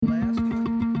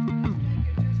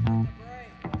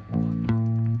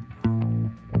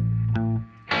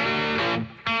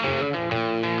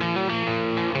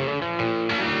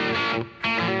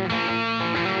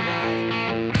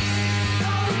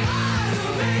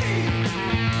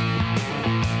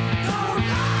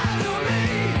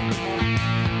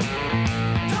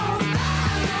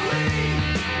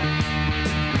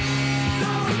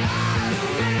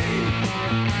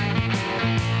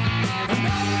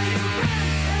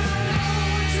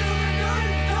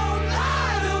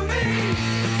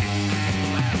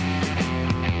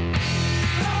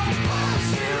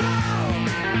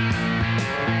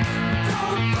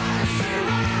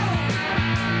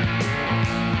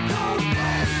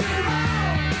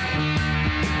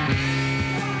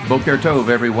Boker Tov,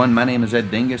 everyone. My name is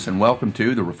Ed Dingus, and welcome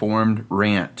to the Reformed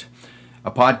Rant, a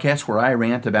podcast where I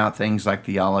rant about things like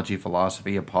theology,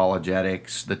 philosophy,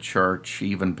 apologetics, the church,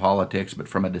 even politics, but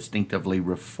from a distinctively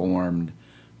Reformed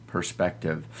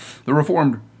perspective. The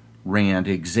Reformed Rant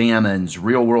examines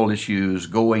real-world issues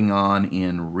going on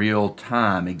in real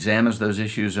time, examines those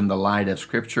issues in the light of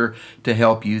Scripture to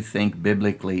help you think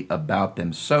biblically about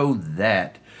them so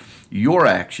that your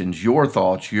actions, your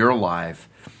thoughts, your life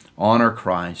honor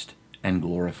Christ and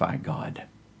glorify God.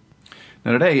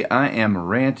 Now today I am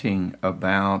ranting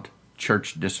about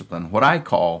church discipline, what I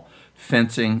call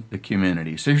fencing the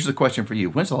community. So here's the question for you.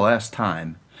 When's the last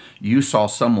time you saw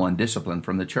someone disciplined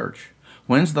from the church?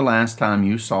 When's the last time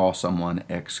you saw someone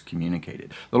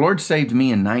excommunicated? The Lord saved me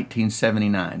in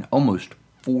 1979, almost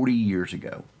 40 years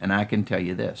ago, and I can tell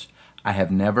you this, I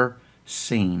have never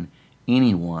seen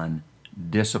anyone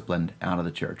disciplined out of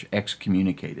the church,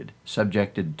 excommunicated,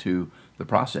 subjected to the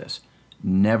process.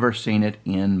 Never seen it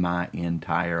in my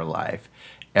entire life,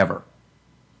 ever.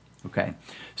 Okay,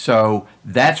 so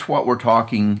that's what we're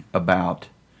talking about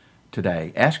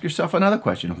today. Ask yourself another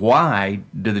question. Why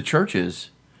do the churches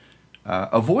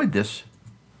avoid this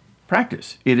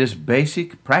practice? It is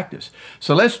basic practice.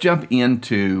 So let's jump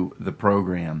into the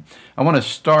program. I want to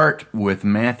start with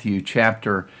Matthew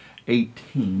chapter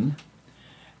 18.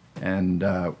 And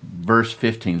verse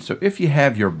 15. So if you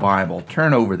have your Bible,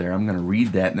 turn over there. I'm going to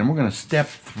read that, and then we're going to step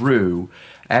through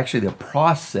actually the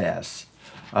process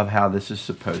of how this is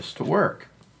supposed to work.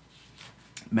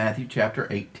 Matthew chapter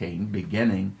 18,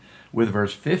 beginning with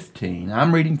verse 15.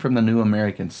 I'm reading from the New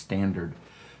American Standard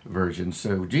Version.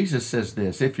 So Jesus says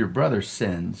this, "If your brother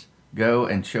sins, go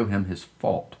and show him his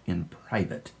fault in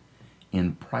private.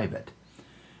 In private.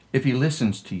 If he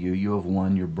listens to you, you have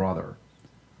won your brother.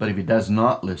 But if he does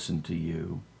not listen to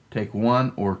you, take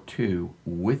one or two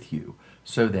with you,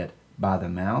 so that by the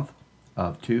mouth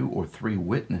of two or three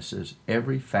witnesses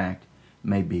every fact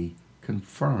may be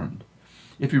confirmed.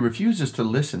 If he refuses to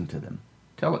listen to them,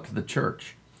 tell it to the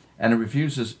church. And if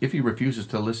he refuses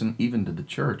to listen even to the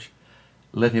church,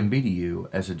 let him be to you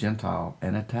as a Gentile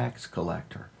and a tax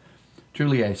collector.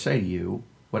 Truly I say to you,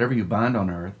 whatever you bind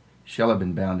on earth shall have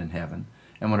been bound in heaven,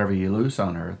 and whatever you loose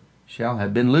on earth shall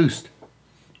have been loosed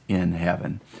in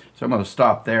heaven." So I'm going to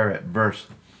stop there at verse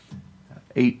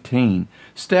 18.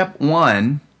 Step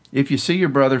 1, if you see your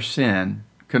brother sin,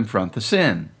 confront the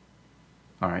sin.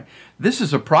 All right. This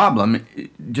is a problem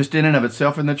just in and of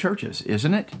itself in the churches,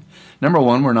 isn't it? Number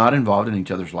 1, we're not involved in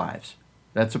each other's lives.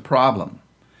 That's a problem.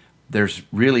 There's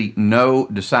really no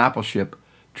discipleship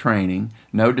training,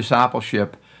 no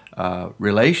discipleship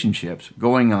relationships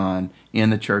going on in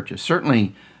the churches.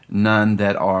 Certainly none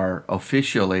that are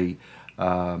officially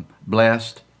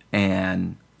blessed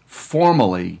and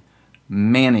formally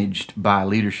managed by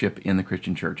leadership in the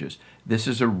Christian churches. This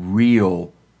is a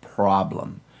real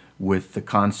problem with the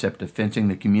concept of fencing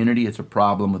the community. It's a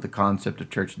problem with the concept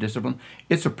of church discipline.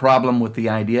 It's a problem with the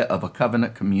idea of a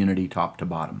covenant community top to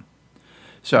bottom.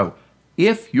 So,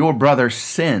 if your brother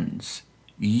sins,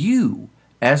 you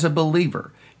as a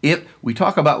believer, if we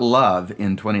talk about love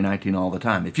in 2019 all the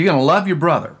time, if you're going to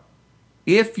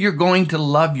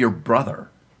love your brother,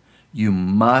 you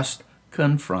must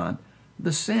confront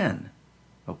the sin.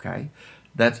 Okay?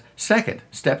 That's second,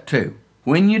 step 2.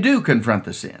 When you do confront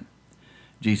the sin,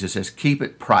 Jesus says, keep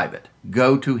it private.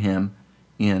 Go to him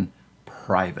in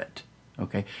private.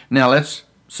 Okay? Now let's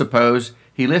suppose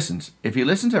he listens. If he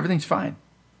listens, everything's fine.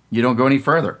 You don't go any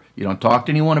further. You don't talk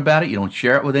to anyone about it. You don't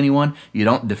share it with anyone. You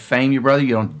don't defame your brother.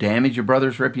 You don't damage your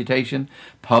brother's reputation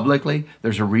publicly.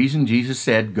 There's a reason Jesus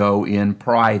said go in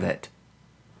private.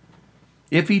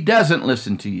 If he doesn't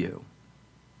listen to you,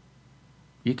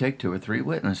 you take 2 or 3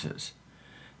 witnesses.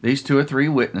 These 2 or 3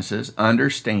 witnesses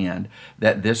understand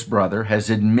that this brother has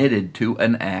admitted to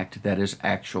an act that is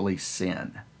actually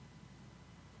sin.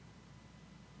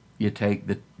 You take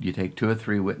 2 or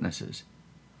 3 witnesses.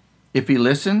 If he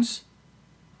listens,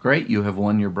 great, you have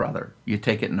won your brother. You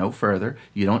take it no further.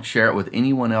 You don't share it with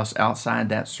anyone else outside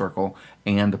that circle,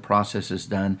 and the process is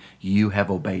done. You have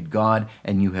obeyed God,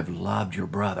 and you have loved your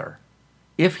brother.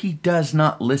 If he does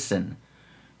not listen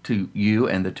to you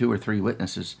and the 2 or 3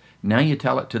 witnesses, now you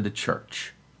tell it to the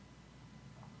church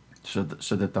so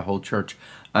that the whole church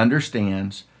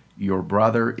understands your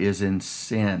brother is in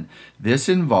sin. This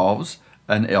involves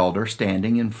an elder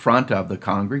standing in front of the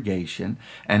congregation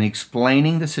and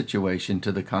explaining the situation to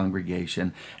the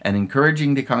congregation and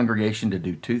encouraging the congregation to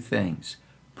do 2 things.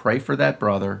 Pray for that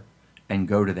brother and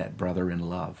go to that brother in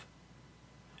love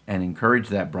and encourage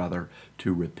that brother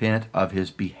to repent of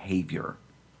his behavior.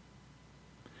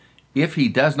 If he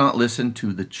does not listen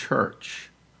to the church,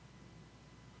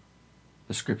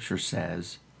 the Scripture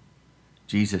says,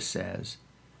 Jesus says,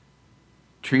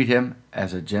 treat him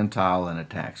as a Gentile and a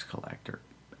tax collector.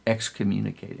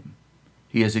 Excommunicate him.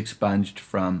 He is expunged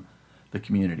from the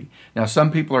community. Now,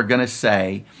 some people are going to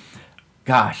say,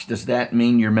 gosh, does that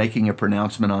mean you're making a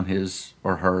pronouncement on his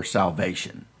or her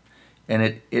salvation?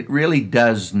 And it really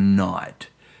does not.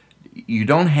 You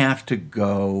don't have to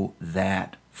go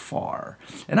that far.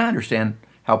 And I understand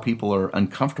how people are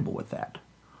uncomfortable with that.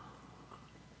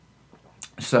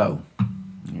 So,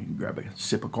 you can grab a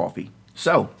sip of coffee.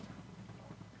 So,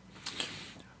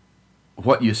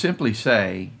 what you simply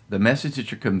say, the message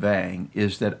that you're conveying,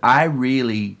 is that I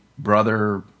really,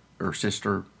 brother or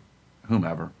sister,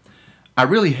 whomever, I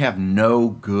really have no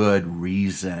good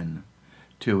reason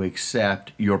to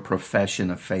accept your profession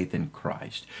of faith in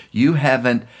Christ. You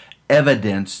haven't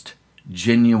evidenced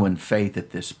genuine faith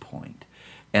at this point,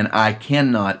 and I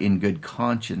cannot in good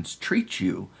conscience treat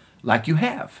you like you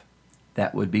have.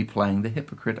 That would be playing the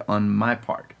hypocrite on my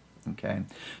part. Okay?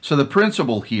 So the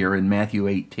principle here in Matthew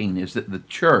 18 is that the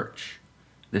church,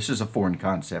 this is a foreign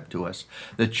concept to us,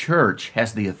 the church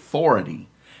has the authority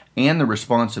and the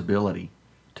responsibility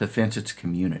to fence its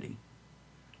community.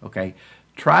 Okay?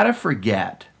 Try to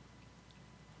forget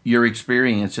your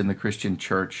experience in the Christian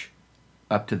church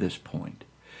up to this point.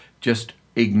 Just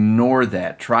ignore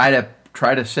that. Try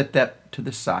to set that to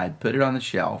the side, put it on the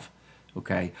shelf.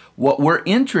 Okay? What we're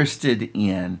interested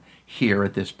in here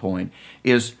at this point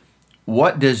is,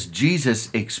 what does Jesus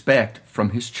expect from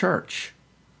his church?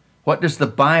 What does the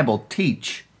Bible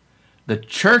teach the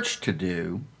church to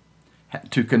do,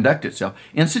 to conduct itself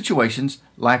in situations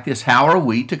like this? How are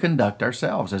we to conduct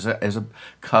ourselves as a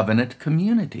covenant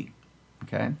community?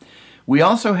 Okay. We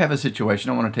also have a situation,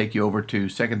 I want to take you over to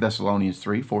 2 Thessalonians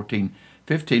 3, 14,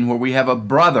 15, where we have a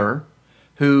brother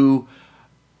who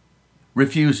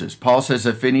refuses. Paul says,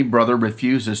 if any brother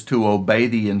refuses to obey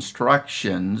the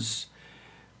instructions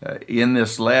in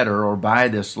this letter or by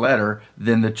this letter,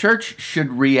 then the church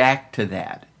should react to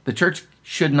that. The church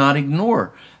should not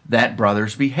ignore that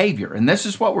brother's behavior. And this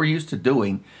is what we're used to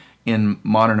doing in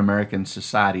modern American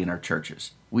society in our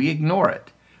churches. We ignore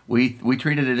it. We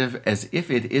treat it as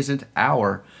if it isn't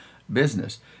our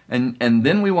business. And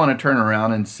then we want to turn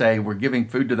around and say we're giving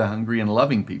food to the hungry and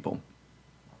loving people.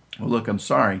 Well, look, I'm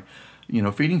sorry.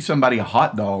 Feeding somebody a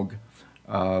hot dog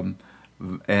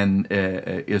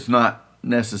is not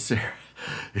necessary.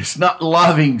 It's not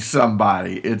loving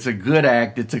somebody. It's a good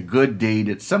act. It's a good deed.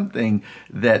 It's something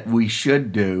that we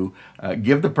should do.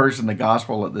 Give the person the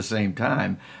gospel at the same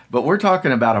time. But we're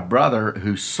talking about a brother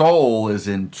whose soul is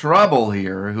in trouble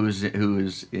here, who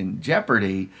is in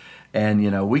jeopardy. And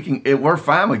we're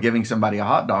fine with giving somebody a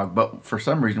hot dog, but for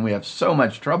some reason we have so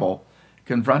much trouble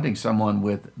confronting someone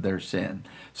with their sin.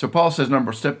 So Paul says,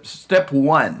 step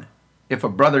one. If a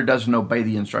brother doesn't obey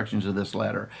the instructions of this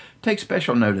letter, take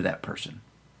special note of that person.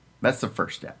 That's the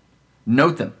first step.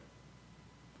 Note them.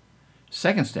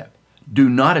 Second step, do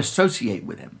not associate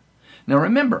with him. Now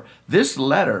remember, this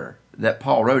letter that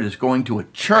Paul wrote is going to a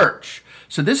church.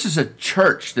 So this is a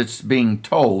church that's being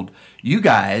told, you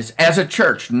guys, as a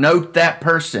church, note that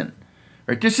person.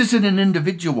 Right? This isn't an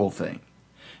individual thing.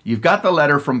 You've got the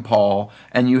letter from Paul,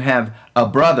 and you have a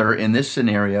brother in this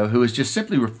scenario who is just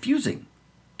simply refusing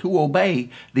to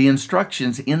obey the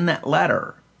instructions in that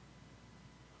letter.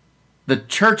 The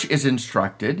church is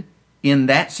instructed in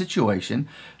that situation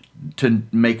to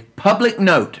make public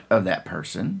note of that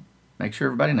person. Make sure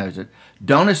everybody knows it.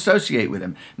 Don't associate with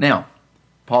him. Now,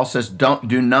 Paul says,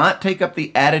 do not take up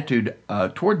the attitude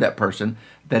toward that person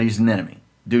that he's an enemy.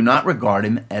 Do not regard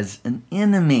him as an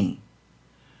enemy.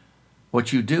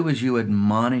 What you do is you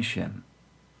admonish him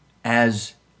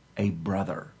as a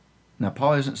brother. Now,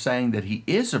 Paul isn't saying that he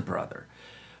is a brother.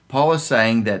 Paul is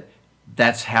saying that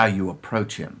that's how you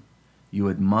approach him. You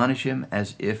admonish him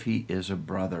as if he is a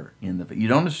brother in the faith. You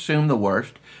don't assume the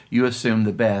worst. You assume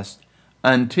the best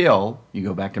until, you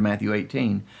go back to Matthew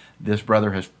 18, this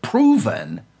brother has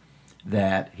proven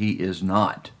that he is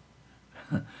not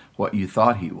what you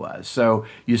thought he was. So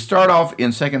you start off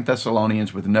in 2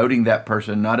 Thessalonians with noting that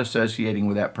person, not associating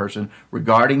with that person,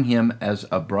 regarding him as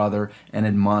a brother and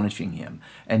admonishing him.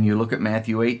 And you look at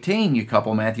Matthew 18, you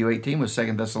couple Matthew 18 with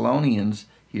 2 Thessalonians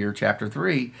here, chapter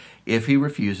 3. If he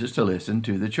refuses to listen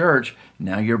to the church,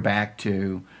 now you're back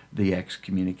to the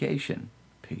excommunication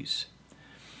piece.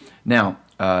 Now,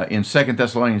 in 2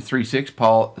 Thessalonians 3:6,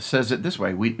 Paul says it this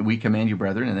way, we command you,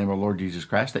 brethren, in the name of our Lord Jesus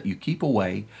Christ, that you keep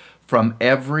away from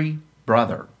every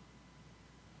brother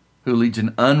who leads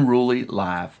an unruly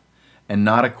life and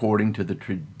not according to the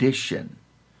tradition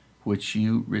which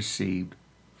you received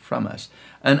from us.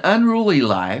 An unruly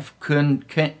life can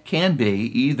be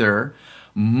either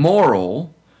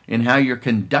moral in how you're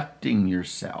conducting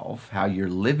yourself, how you're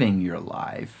living your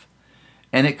life,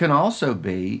 and it can also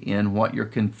be in what you're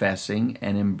confessing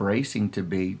and embracing to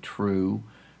be true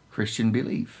Christian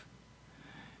belief.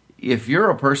 If you're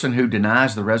a person who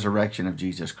denies the resurrection of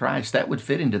Jesus Christ, that would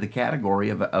fit into the category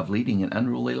of leading an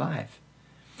unruly life.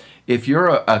 If you're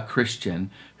a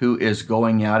Christian who is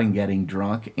going out and getting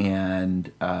drunk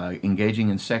and engaging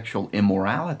in sexual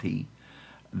immorality,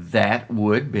 that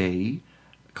would be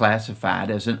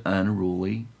classified as an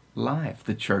unruly life.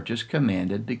 The church is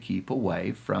commanded to keep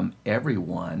away from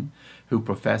everyone who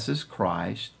professes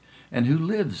Christ and who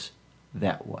lives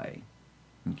that way.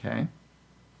 Okay?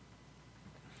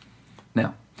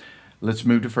 Now, let's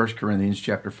move to 1 Corinthians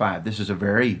chapter 5. This is a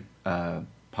very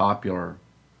popular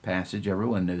passage.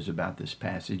 Everyone knows about this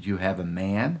passage. You have a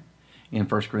man in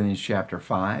 1 Corinthians chapter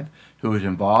 5 who is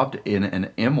involved in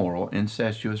an immoral,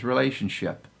 incestuous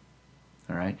relationship.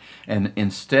 All right? And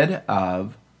instead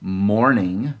of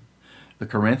mourning, the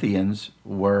Corinthians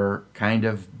were kind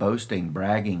of boasting,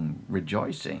 bragging,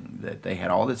 rejoicing that they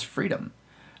had all this freedom.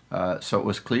 So it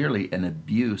was clearly an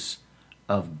abuse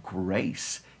of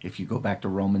grace. If you go back to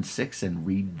Romans 6 and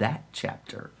read that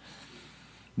chapter,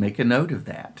 make a note of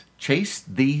that. Chase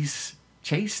these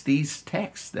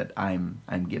texts that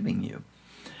I'm giving you.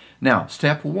 Now,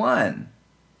 step 1,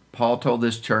 Paul told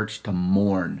this church to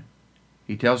mourn.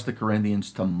 He tells the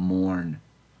Corinthians to mourn.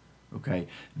 Okay,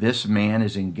 this man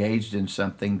is engaged in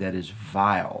something that is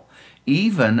vile.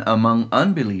 Even among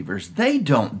unbelievers, they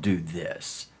don't do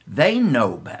this. They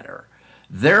know better.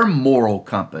 Their moral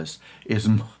compass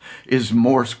is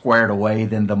more squared away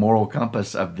than the moral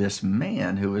compass of this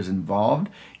man who is involved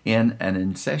in an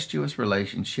incestuous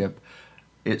relationship,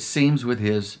 it seems, with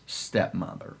his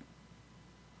stepmother.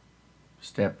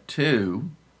 Step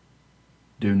 2,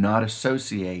 do not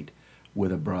associate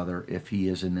with a brother if he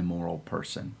is an immoral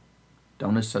person.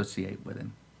 Don't associate with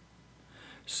him.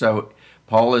 So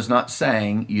Paul is not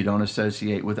saying you don't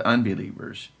associate with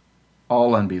unbelievers.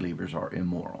 All unbelievers are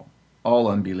immoral. All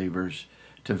unbelievers,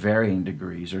 to varying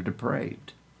degrees, are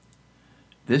depraved.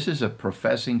 This is a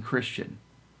professing Christian.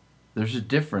 There's a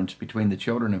difference between the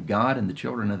children of God and the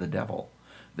children of the devil.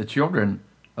 The children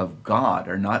of God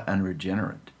are not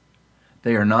unregenerate.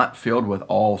 They are not filled with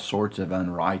all sorts of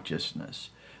unrighteousness.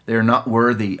 They are not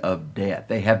worthy of death.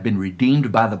 They have been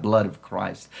redeemed by the blood of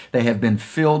Christ. They have been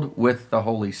filled with the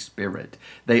Holy Spirit.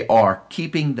 They are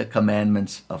keeping the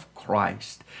commandments of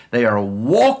Christ. They are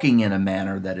walking in a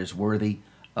manner that is worthy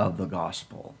of the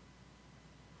gospel.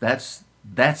 That's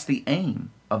the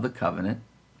aim of the covenant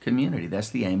community.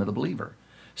 That's the aim of the believer.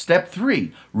 Step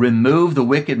 3, remove the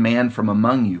wicked man from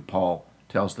among you, Paul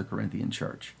tells the Corinthian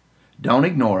church. Don't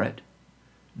ignore it.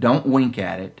 Don't wink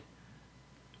at it.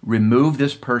 Remove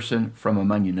this person from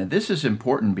among you. Now, this is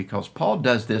important because Paul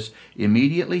does this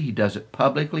immediately. He does it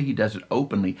publicly. He does it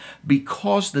openly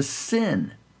because the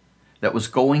sin that was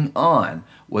going on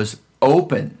was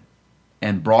open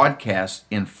and broadcast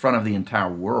in front of the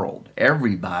entire world.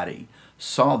 Everybody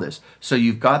saw this. So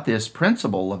you've got this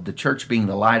principle of the church being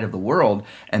the light of the world,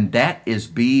 and that is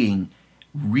being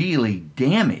really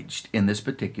damaged in this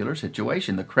particular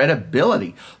situation. The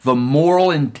credibility, the moral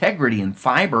integrity and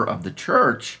fiber of the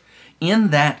church in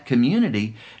that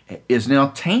community is now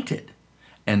tainted.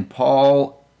 And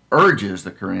Paul urges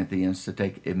the Corinthians to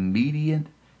take immediate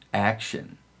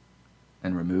action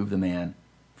and remove the man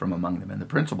from among them. And the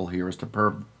principle here is to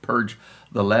purge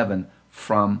the leaven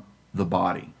from the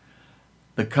body.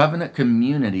 The covenant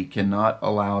community cannot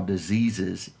allow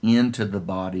diseases into the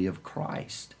body of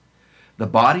Christ. The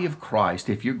body of Christ,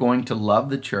 if you're going to love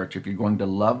the church, if you're going to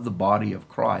love the body of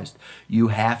Christ, you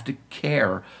have to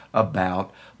care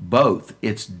about both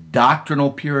its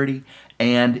doctrinal purity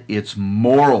and its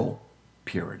moral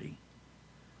purity.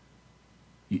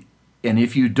 And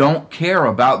if you don't care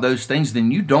about those things,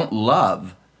 then you don't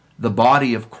love the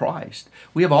body of Christ.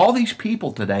 We have all these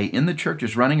people today in the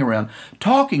churches running around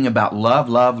talking about love,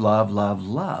 love, love, love,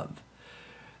 love.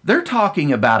 They're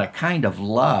talking about a kind of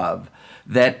love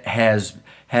that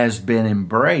has been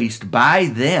embraced by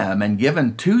them and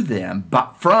given to them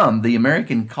from the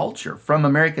American culture, from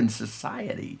American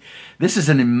society. This is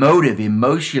an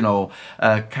emotional,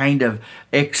 kind of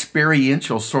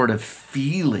experiential sort of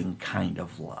feeling kind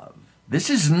of love. This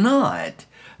is not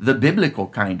the biblical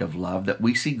kind of love that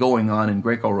we see going on in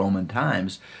Greco-Roman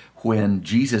times when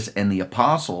Jesus and the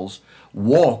apostles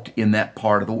walked in that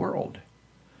part of the world.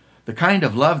 The kind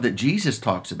of love that Jesus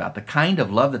talks about, the kind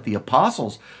of love that the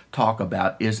apostles talk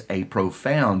about, is a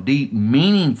profound, deep,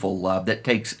 meaningful love that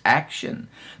takes action,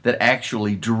 that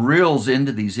actually drills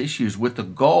into these issues with the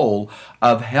goal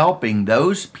of helping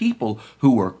those people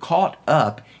who are caught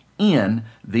up in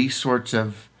these sorts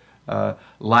of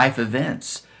life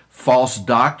events. False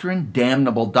doctrine,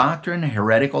 damnable doctrine,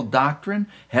 heretical doctrine,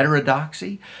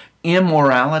 heterodoxy,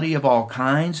 immorality of all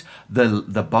kinds.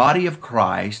 The body of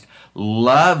Christ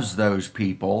loves those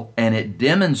people, and it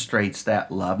demonstrates that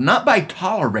love not by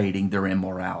tolerating their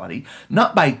immorality,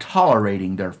 not by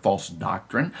tolerating their false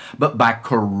doctrine, but by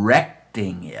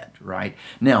correcting it, right?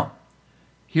 Now,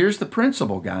 here's the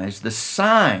principle, guys. The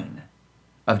sign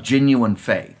of genuine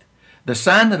faith, the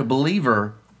sign that a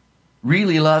believer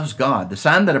really loves God, the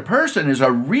sign that a person is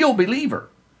a real believer,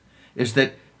 is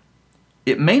that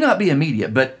it may not be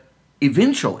immediate, but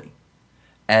eventually,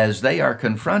 as they are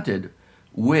confronted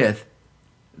with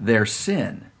their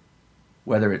sin,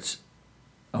 whether it's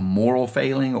a moral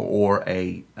failing or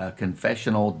a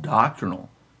confessional doctrinal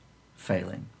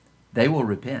failing, they will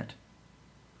repent.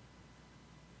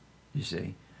 You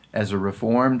see, as a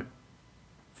Reformed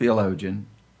theologian,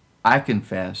 I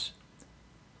confess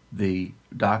the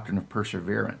doctrine of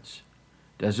perseverance.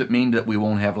 Doesn't mean that we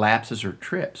won't have lapses or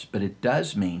trips, but it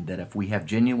does mean that if we have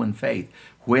genuine faith,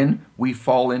 when we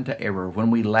fall into error,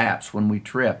 when we lapse, when we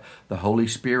trip, the Holy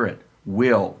Spirit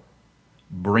will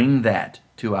bring that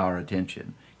to our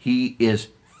attention. He is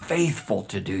faithful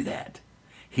to do that.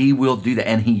 He will do that.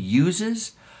 And He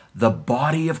uses the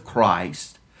body of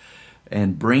Christ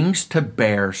and brings to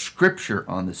bear Scripture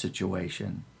on the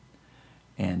situation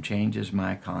and changes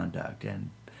my conduct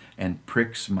and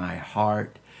pricks my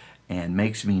heart and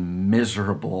makes me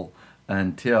miserable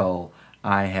until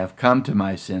I have come to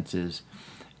my senses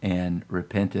and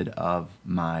repented of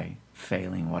my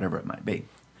failing, whatever it might be.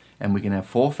 And we can have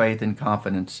full faith and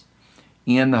confidence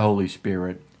in the Holy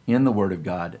Spirit, in the Word of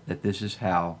God, that this is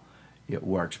how it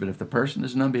works. But if the person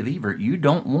is an unbeliever, you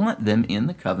don't want them in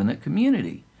the covenant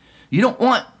community. You don't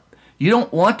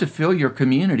want to fill your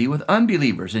community with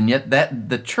unbelievers, and yet that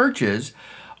the churches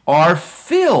are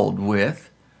filled with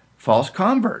false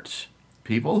converts,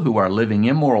 people who are living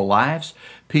immoral lives,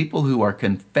 people who are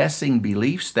confessing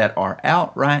beliefs that are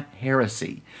outright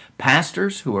heresy,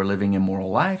 pastors who are living immoral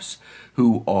lives,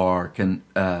 who are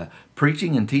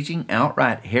preaching and teaching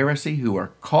outright heresy, who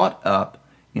are caught up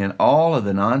in all of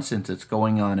the nonsense that's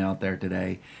going on out there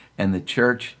today, and the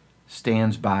church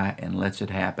stands by and lets it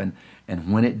happen.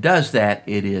 And when it does that,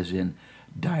 it is in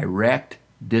direct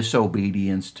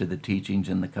disobedience to the teachings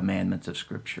and the commandments of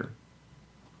Scripture.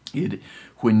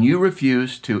 When you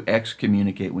refuse to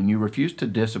excommunicate, when you refuse to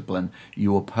discipline,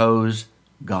 you oppose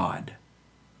God.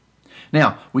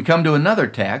 Now, we come to another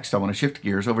text. I want to shift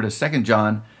gears over to 2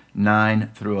 John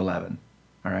 9 through 11.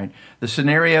 All right. The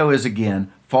scenario is,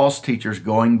 again, false teachers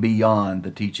going beyond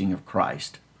the teaching of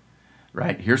Christ.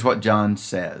 Right? Here's what John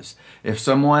says. If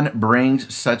someone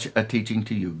brings such a teaching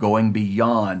to you, going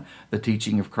beyond the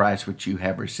teaching of Christ which you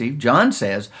have received, John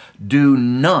says, do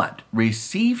not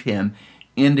receive him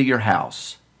into your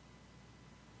house.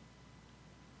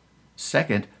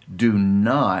 Second, do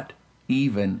not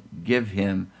even give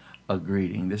him a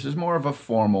greeting. This is more of a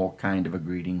formal kind of a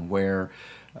greeting where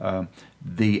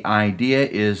the idea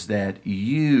is that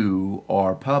you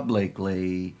are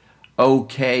publicly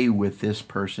okay with this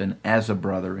person as a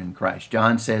brother in Christ.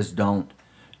 John says don't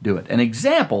do it. An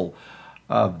example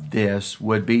of this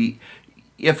would be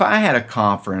if I had a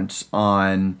conference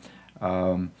on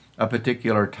a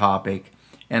particular topic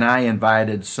and I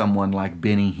invited someone like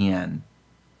Benny Hinn,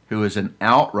 who is an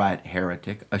outright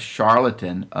heretic, a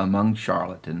charlatan among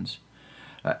charlatans,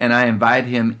 and I invite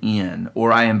him in,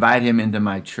 or I invite him into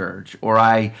my church, or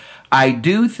I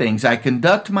do things, I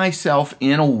conduct myself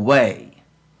in a way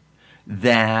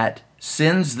that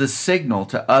sends the signal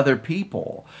to other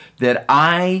people that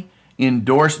I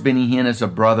endorse Benny Hinn as a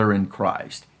brother in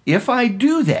Christ. If I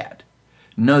do that,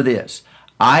 know this,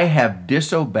 I have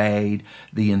disobeyed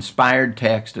the inspired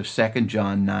text of 2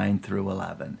 John 9 through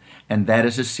 11, and that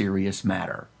is a serious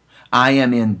matter. I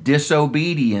am in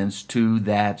disobedience to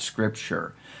that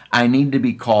Scripture. I need to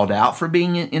be called out for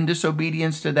being in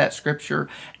disobedience to that Scripture,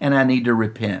 and I need to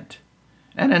repent.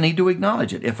 And I need to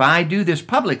acknowledge it. If I do this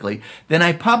publicly, then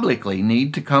I publicly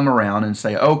need to come around and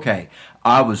say, okay,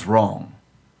 I was wrong.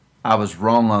 I was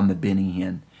wrong on the Benny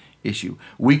Hinn issue.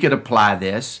 We could apply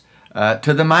this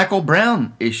to the Michael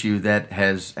Brown issue that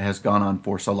has gone on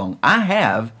for so long. I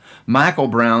have Michael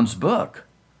Brown's book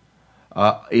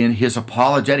in his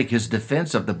apologetic, his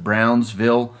defense of the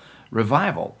Brownsville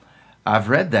revival. I've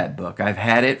read that book. I've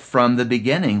had it from the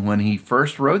beginning when he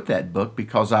first wrote that book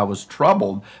because I was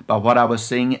troubled by what I was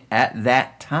seeing at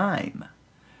that time.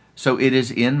 So it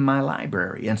is in my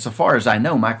library. And so far as I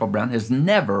know, Michael Brown has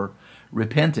never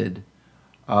repented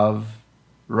of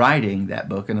writing that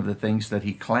book and of the things that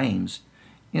he claims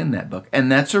in that book.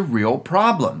 And that's a real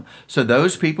problem. So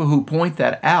those people who point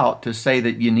that out to say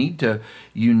that you need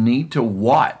to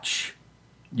watch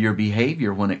your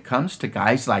behavior when it comes to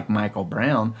guys like Michael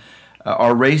Brown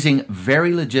are raising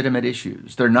very legitimate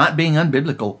issues. They're not being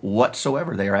unbiblical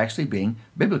whatsoever. They are actually being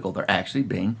biblical. They're actually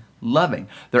being loving.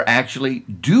 They're actually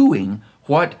doing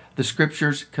what the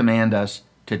Scriptures command us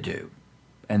to do.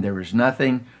 And there is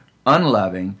nothing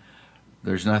unloving.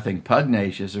 There's nothing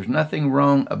pugnacious. There's nothing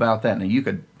wrong about that. Now you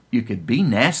could be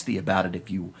nasty about it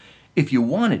if you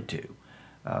wanted to.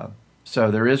 So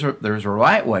there's a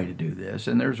right way to do this,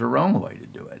 and there's a wrong way to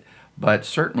do it. But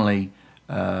certainly,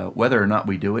 whether or not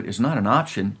we do it is not an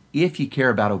option if you care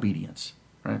about obedience.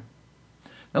 Right?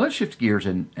 Now let's shift gears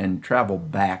and travel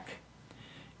back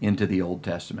into the Old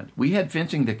Testament. We had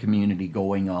fencing the community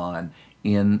going on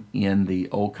in the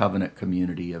Old Covenant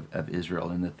community of Israel,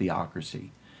 in the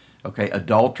theocracy. Okay,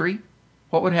 adultery.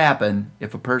 What would happen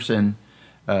if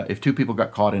if two people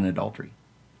got caught in adultery?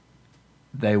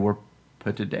 They were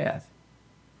put to death.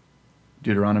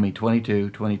 Deuteronomy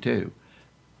 22:22.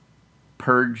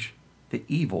 Purge the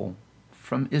evil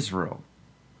from Israel.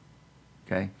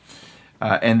 Okay,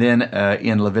 and then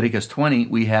in Leviticus 20,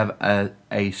 we have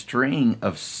a string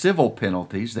of civil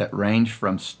penalties that range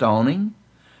from stoning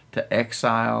to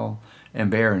exile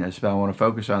and barrenness. But I want to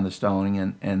focus on the stoning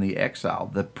and the exile.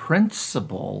 The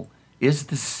principle is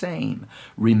the same.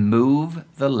 Remove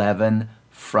the leaven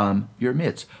from your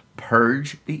midst.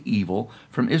 Purge the evil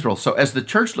from Israel. So as the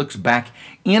church looks back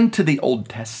into the Old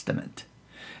Testament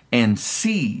and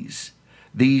sees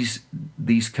these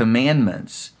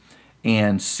commandments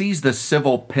and sees the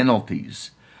civil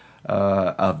penalties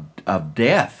of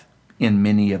death in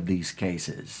many of these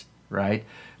cases, right?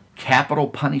 Capital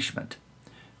punishment.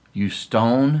 You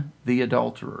stone the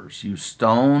adulterers. You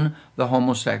stone the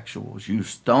homosexuals. You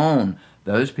stone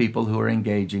those people who are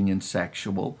engaging in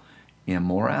sexual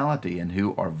immorality and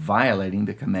who are violating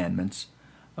the commandments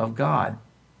of God.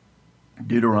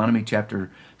 Deuteronomy chapter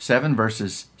 7,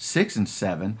 verses 6 and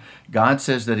 7, God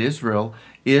says that Israel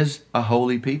is a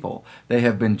holy people. They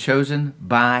have been chosen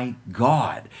by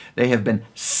God. They have been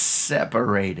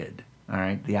separated. All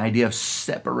right, the idea of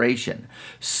separation,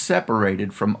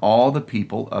 separated from all the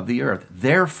people of the earth.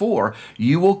 Therefore,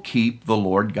 you will keep the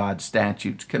Lord God's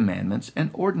statutes, commandments, and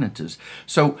ordinances.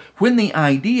 So when the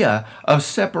idea of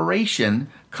separation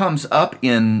comes up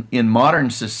in modern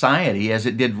society, as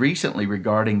it did recently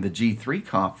regarding the G3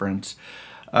 conference,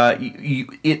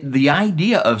 the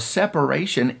idea of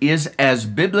separation is as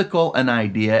biblical an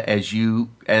idea as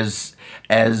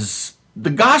the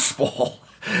gospel.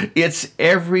 It's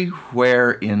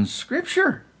everywhere in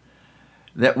Scripture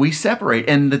that we separate.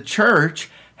 And the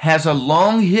church has a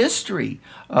long history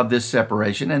of this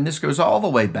separation, and this goes all the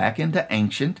way back into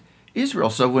ancient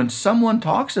Israel. So when someone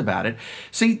talks about it,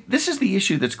 see, this is the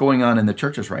issue that's going on in the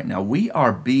churches right now. We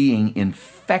are being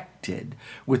infected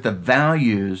with the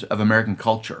values of American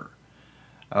culture.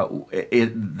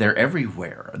 They're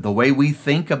everywhere. The way we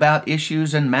think about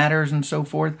issues and matters and so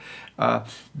forth,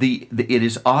 it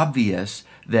is obvious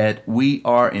that we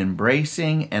are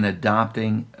embracing and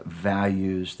adopting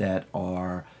values that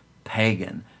are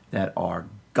pagan, that are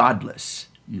godless,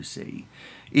 you see.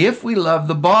 If we love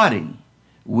the body,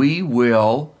 we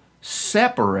will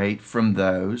separate from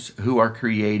those who are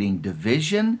creating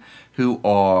division, who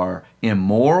are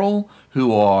immoral,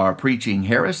 who are preaching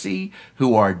heresy,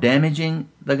 who are damaging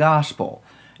the gospel.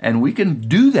 And we can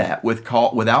do that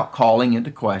without calling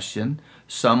into question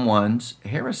someone's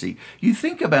heresy. You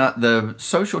think about the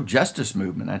social justice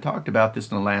movement. I talked about this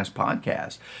in the last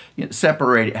podcast.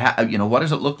 What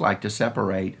does it look like to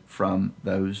separate from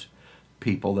those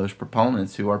people, those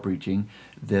proponents who are preaching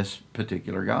this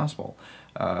particular gospel?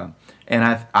 And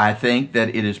I think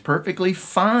that it is perfectly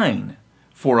fine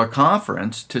for a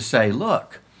conference to say,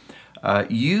 look,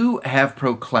 you have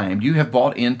proclaimed, you have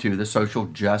bought into the social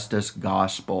justice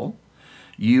gospel.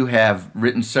 You have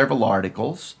written several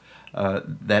articles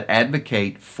that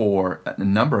advocate for a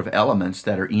number of elements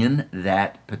that are in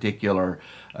that particular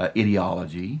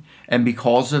ideology. And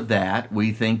because of that,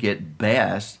 we think it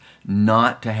best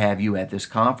not to have you at this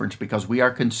conference because we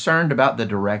are concerned about the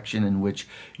direction in which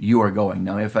you are going.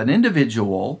 Now, if an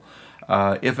individual,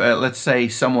 let's say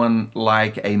someone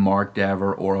like a Mark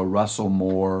Dever or a Russell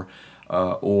Moore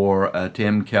or a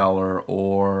Tim Keller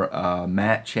or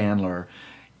Matt Chandler,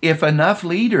 if enough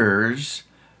leaders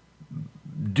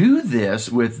do this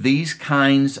with these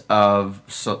kinds of,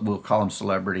 we'll call them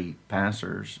celebrity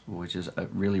pastors, which is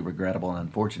really regrettable and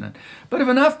unfortunate. But if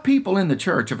enough people in the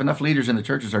church, if enough leaders in the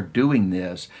churches are doing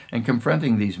this and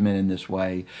confronting these men in this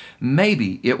way,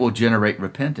 maybe it will generate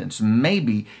repentance.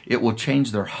 Maybe it will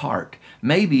change their heart.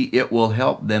 Maybe it will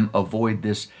help them avoid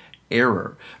this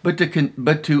error. But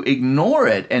to ignore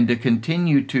it and to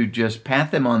continue to just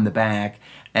pat them on the back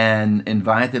and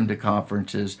invite them to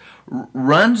conferences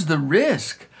runs the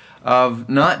risk of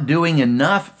not doing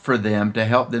enough for them to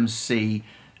help them see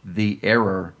the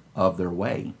error of their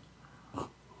way.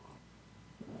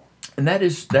 And that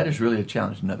is really a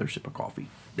challenge. Another sip of coffee.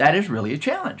 That is really a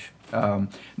challenge. Now,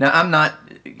 I'm not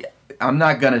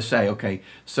going to say, okay,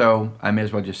 so I may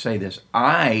as well just say this.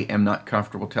 I am not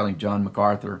comfortable telling John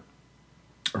MacArthur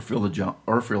or Phil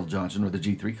Johnson or the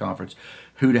G3 conference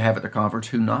who to have at the conference,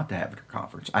 who not to have at the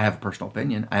conference. I have a personal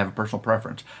opinion. I have a personal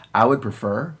preference. I would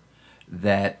prefer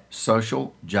that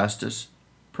social justice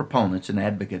proponents and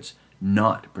advocates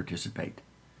not participate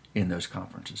in those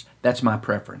conferences. That's my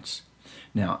preference.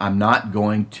 Now, I'm not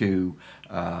going to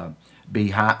be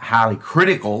highly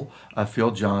critical of Phil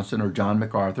Johnson or John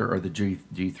MacArthur or the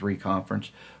G3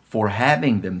 conference for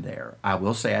having them there. I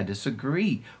will say I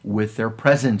disagree with their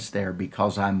presence there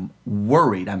because I'm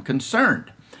worried, I'm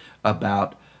concerned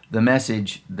about the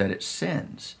message that it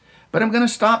sends. But I'm going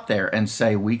to stop there and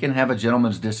say we can have a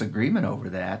gentleman's disagreement over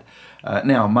that.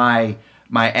 Now, my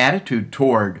attitude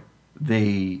toward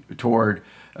the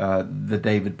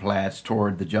David Platts,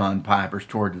 toward the John Pipers,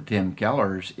 toward the Tim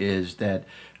Kellers is that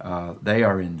they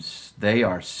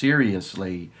are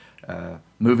seriously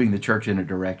moving the church in a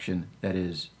direction that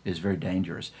is very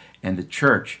dangerous, and the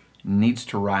church needs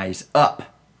to rise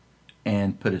up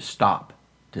and put a stop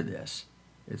to this.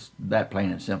 It's that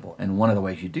plain and simple. And one of the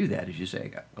ways you do that is you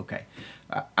say, okay,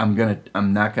 I'm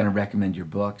not going to recommend your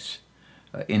books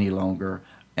any longer,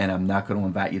 and I'm not going to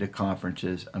invite you to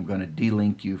conferences. I'm going to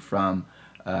delink you from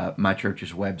my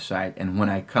church's website. And when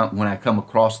I come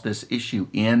across this issue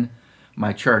in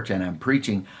my church and I'm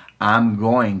preaching, I'm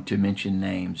going to mention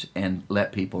names and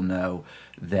let people know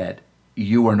that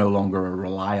you are no longer a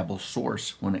reliable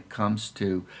source when it comes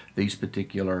to these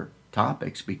particular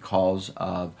topics because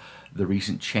of the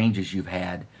recent changes you've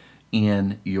had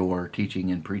in your teaching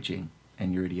and preaching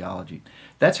and your ideology.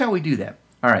 That's how we do that.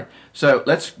 All right, so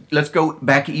let's go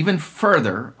back even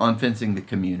further on fencing the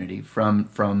community from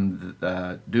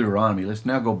Deuteronomy. Let's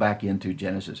now go back into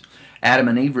Genesis. Adam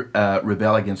and Eve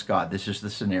rebel against God. This is the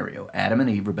scenario. Adam and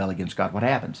Eve rebel against God. What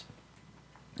happens?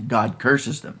 God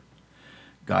curses them.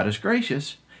 God is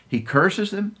gracious. He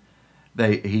curses them.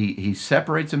 He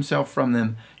separates himself from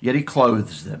them, yet he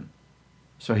clothes them.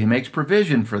 So he makes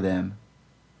provision for them.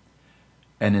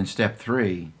 And in step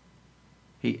 3,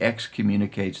 he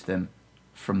excommunicates them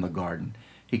from the garden.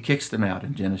 He kicks them out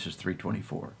in Genesis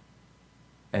 3:24.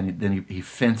 And then he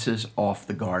fences off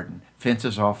the garden,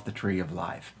 fences off the tree of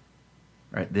life.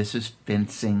 Right? This is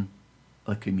fencing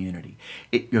a community.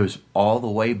 It goes all the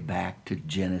way back to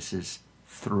Genesis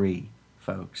 3,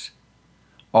 folks.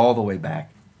 All the way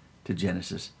back to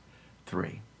Genesis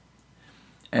 3.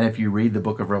 And if you read the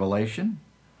book of Revelation,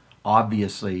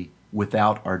 obviously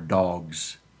without are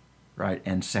dogs, right,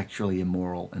 and sexually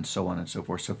immoral and so on and so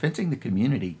forth. So fencing the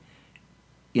community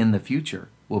in the future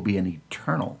will be an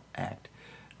eternal act.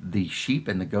 The sheep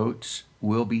and the goats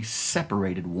will be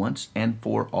separated once and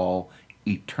for all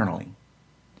eternally.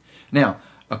 Now,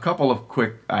 a couple of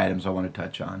quick items I want to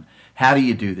touch on. How do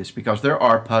you do this? Because there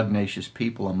are pugnacious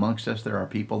people amongst us. There are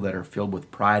people that are filled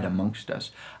with pride amongst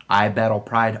us. I battle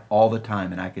pride all the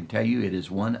time, and I can tell you it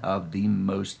is one of the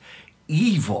most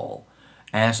evil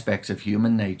aspects of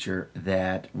human nature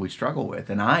that we struggle with.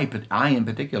 And I in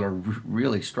particular,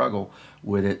 really struggle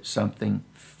with it, something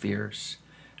fierce.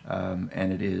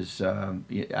 And it is,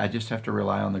 I just have to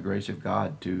rely on the grace of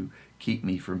God to keep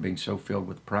me from being so filled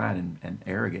with pride and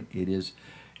arrogant. It is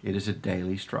a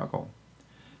daily struggle.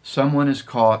 Someone is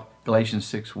caught, Galatians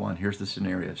 6:1, here's the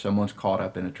scenario. Someone's caught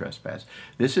up in a trespass.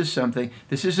 This is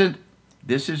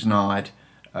not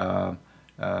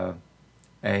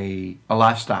a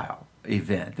lifestyle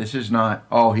event. This is not,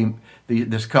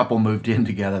 this couple moved in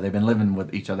together. They've been living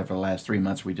with each other for the last 3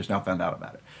 months. We just now found out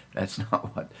about it. That's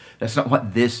not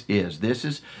what this is. This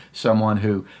is someone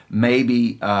who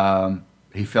maybe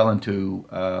he fell into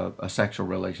a sexual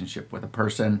relationship with a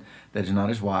person that is not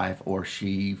his wife, or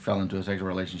she fell into a sexual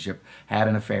relationship, had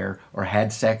an affair, or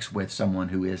had sex with someone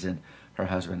who isn't her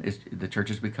husband. The church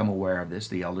has become aware of this.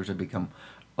 The elders have become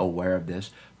aware of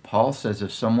this. Paul says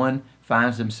if someone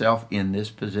finds himself in this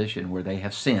position where they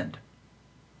have sinned,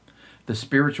 the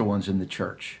spiritual ones in the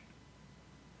church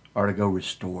are to go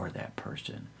restore that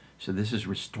person. So this is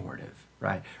restorative,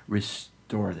 right?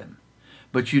 Restore them.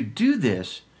 But you do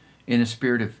this in a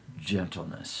spirit of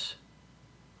gentleness.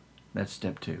 That's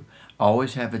step 2.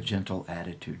 Always have a gentle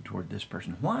attitude toward this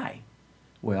person. Why?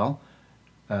 Well,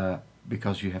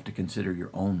 because you have to consider your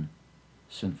own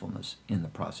sinfulness in the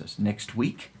process. Next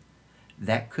week,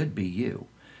 that could be you.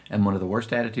 And one of the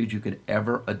worst attitudes you could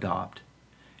ever adopt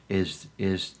is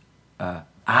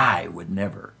I would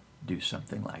never do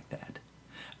something like that.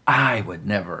 I would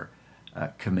never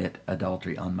commit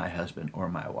adultery on my husband or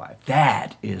my wife.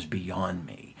 That is beyond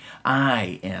me.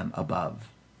 I am above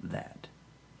that.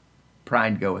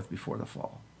 Pride goeth before the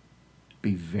fall.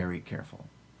 Be very careful.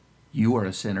 You are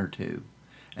a sinner too.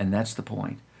 And that's the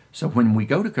point. So when we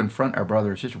go to confront our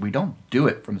brother or sister, we don't do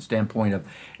it from the standpoint of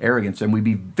arrogance, and we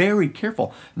be very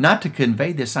careful not to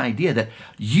convey this idea that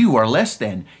you are less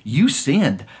than, you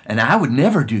sinned, and I would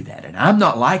never do that, and I'm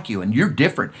not like you, and you're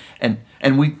different. And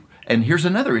here's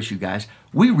another issue, guys.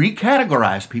 We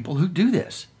recategorize people who do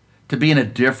this to be in a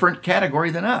different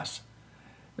category than us.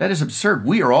 That is absurd.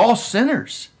 We are all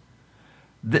sinners.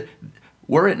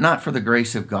 Were it not for the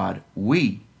grace of God,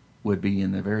 we would be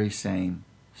in the very same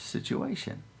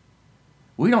situation.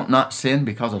 We don't not sin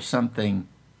because of something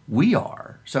we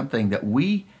are, something that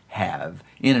we have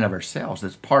in and of ourselves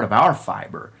that's part of our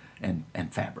fiber and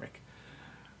fabric.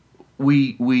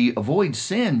 We avoid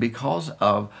sin because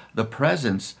of the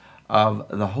presence of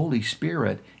the Holy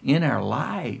Spirit in our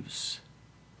lives,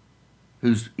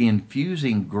 who's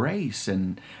infusing grace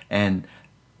and in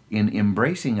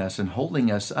embracing us and holding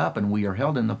us up, and we are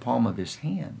held in the palm of His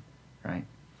hand, right?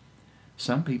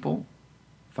 Some people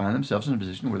find themselves in a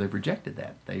position where they've rejected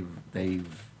that.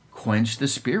 They've quenched the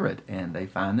Spirit, and they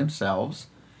find themselves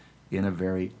in a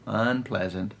very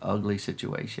unpleasant, ugly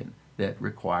situation that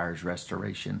requires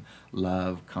restoration,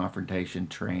 love, confrontation,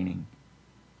 training.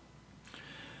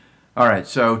 All right,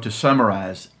 so to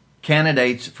summarize,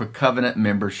 candidates for covenant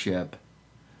membership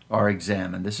are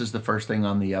examined. This is the first thing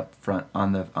on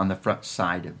the front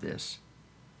side of this.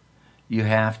 You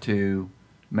have to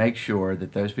make sure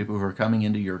that those people who are coming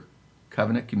into your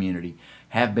covenant community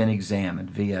have been examined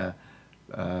via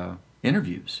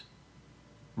interviews.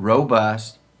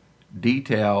 Robust,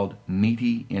 detailed,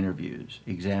 meaty interviews.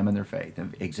 Examine their faith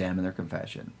and examine their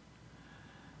confession.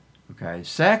 Okay.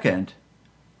 Second,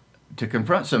 to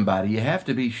confront somebody, you have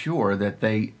to be sure that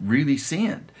they really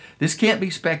sinned. This can't be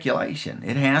speculation.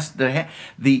 It has to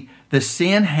the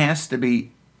sin has to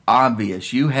be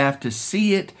obvious. You have to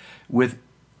see it with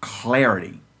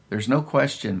clarity. There's no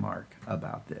question mark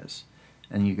about this.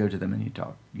 And you go to them and you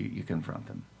talk. You confront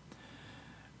them.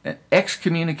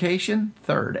 Excommunication,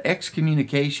 third.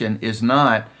 Excommunication is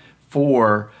not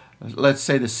for, let's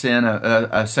say, the sin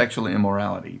of sexual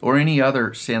immorality or any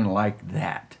other sin like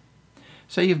that.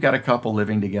 Say you've got a couple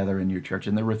living together in your church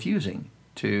and they're refusing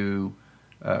to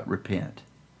repent.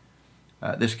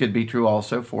 This could be true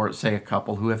also for, say, a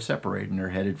couple who have separated and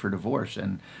are headed for divorce.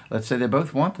 And let's say they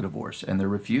both want the divorce and they're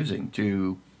refusing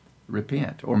to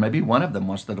repent. Or maybe one of them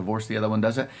wants the divorce, the other one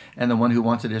doesn't, and the one who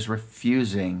wants it is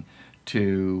refusing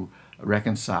to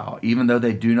reconcile, even though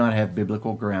they do not have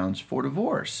biblical grounds for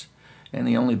divorce. And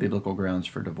the only biblical grounds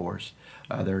for divorce,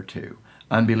 there are two: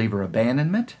 unbeliever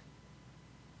abandonment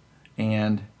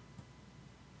and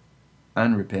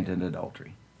unrepentant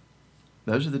adultery.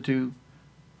 Those are the two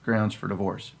grounds for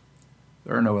divorce.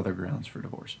 There are no other grounds for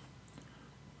divorce.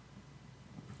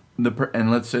 And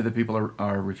let's say the people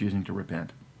are refusing to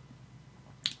repent.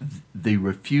 The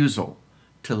refusal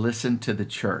to listen to the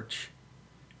church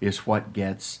is what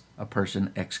gets a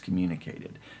person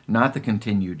excommunicated, not the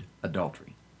continued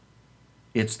adultery.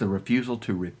 It's the refusal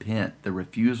to repent, the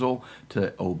refusal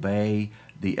to obey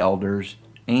the elders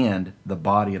and the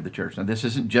body of the church. Now, this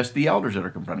isn't just the elders that are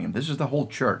confronting him. This is the whole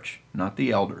church, not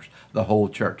the elders, the whole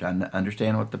church. I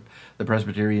understand what the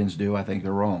Presbyterians do. I think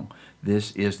they're wrong.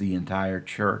 This is the entire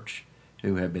church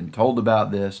who have been told about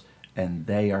this, and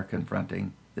they are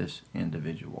confronting this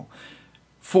individual.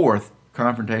 Fourth,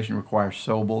 confrontation requires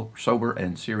sober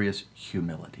and serious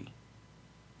humility.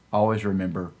 Always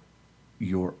remember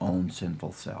your own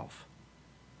sinful self.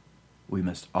 We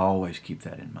must always keep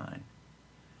that in mind.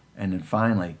 And then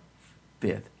finally,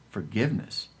 fifth,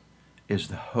 forgiveness is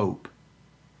the hope.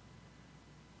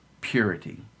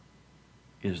 Purity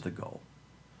is the goal.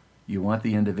 You want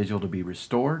the individual to be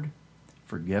restored,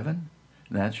 forgiven,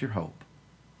 that's your hope.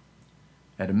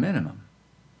 At a minimum,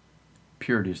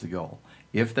 purity is the goal.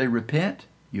 If they repent,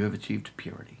 you have achieved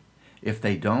purity. If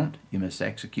they don't, you must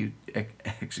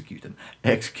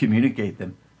excommunicate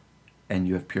them, and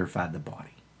you have purified the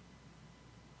body.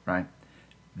 Right?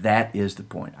 That is the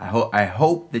point. I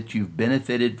hope that you've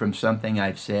benefited from something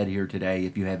I've said here today.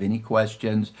 If you have any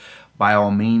questions, by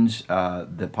all means,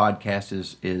 the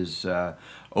podcast is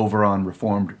over on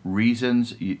Reformed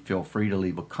Reasons. You feel free to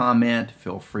leave a comment.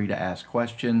 Feel free to ask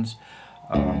questions.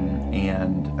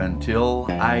 And until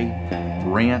I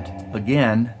rant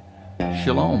again,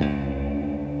 shalom.